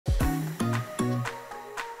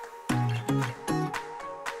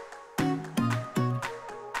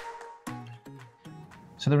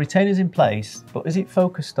So the retainer's in place, but is it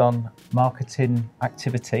focused on marketing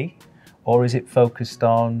activity, or is it focused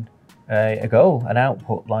on a goal, an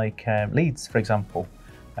output, like leads, for example?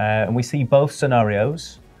 And we see both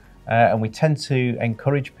scenarios, and we tend to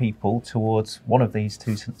encourage people towards one of these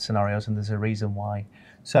two scenarios, and there's a reason why.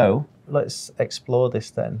 So let's explore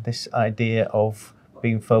this then, this idea of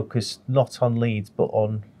being focused not on leads, but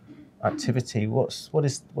on activity. What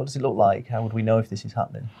does it look like? How would we know if this is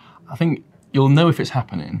happening? I think you'll know if it's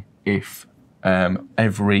happening if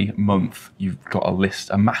every month you've got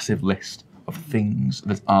a massive list of things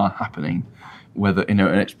that are happening, whether, and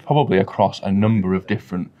it's probably across a number of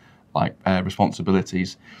different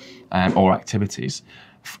responsibilities or activities,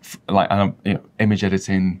 like image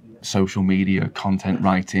editing, social media, content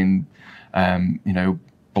writing,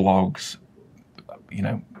 blogs,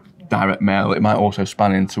 direct mail. It might also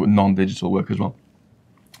span into non-digital work as well.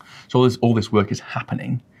 So all this work is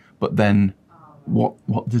happening, but then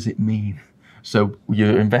what does it mean? So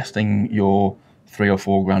you're investing your $3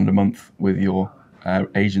 or $4 grand a month with your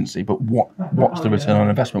agency, but what's the return on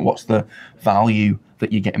investment? What's the value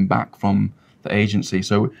that you're getting back from the agency?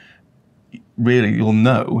 So really, you'll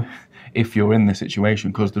know if you're in this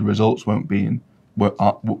situation because the results won't be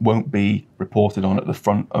reported on at the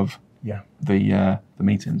front of the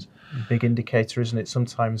meetings. Big indicator, isn't it?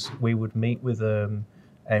 Sometimes we would meet with a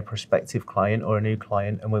prospective client or a new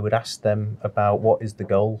client, and we would ask them about what is the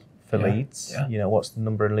goal for leads. What's the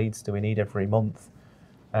number of leads do we need every month?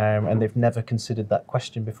 And they've never considered that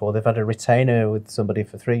question before. They've had a retainer with somebody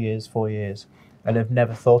for 3 years, 4 years, and they've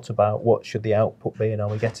never thought about what should the output be, and are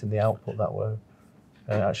we getting the output that we're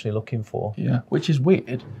actually looking for? Yeah, which is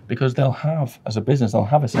weird because as a business, they'll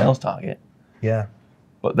have a sales target. Yeah.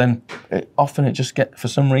 But then often for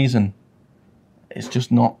some reason, it's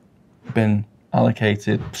just not been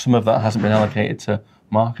allocated. Some of that hasn't been allocated to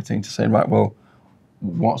marketing to say, right, well,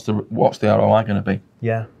 what's the ROI going to be?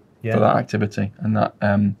 Yeah. For that activity and that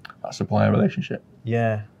supplier relationship.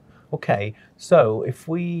 Yeah. Okay. So if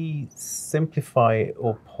we simplify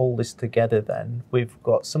or pull this together, then we've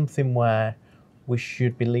got something where we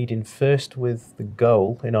should be leading first with the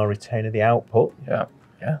goal in our retainer, the output. Yeah.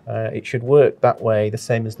 It should work that way, the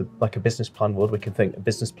same as like a business plan would. We can think a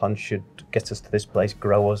business plan should get us to this place,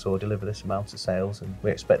 grow us, or deliver this amount of sales, and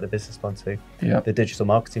we expect the business plan to. Yeah. The digital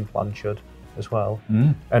marketing plan should as well.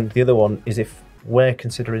 And the other one is if we're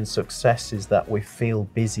considering success is that we feel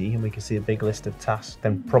busy and we can see a big list of tasks,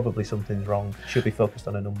 then probably something's wrong. Should be focused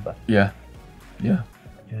on a number. Yeah.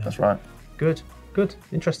 That's right. Good.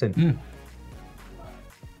 Interesting.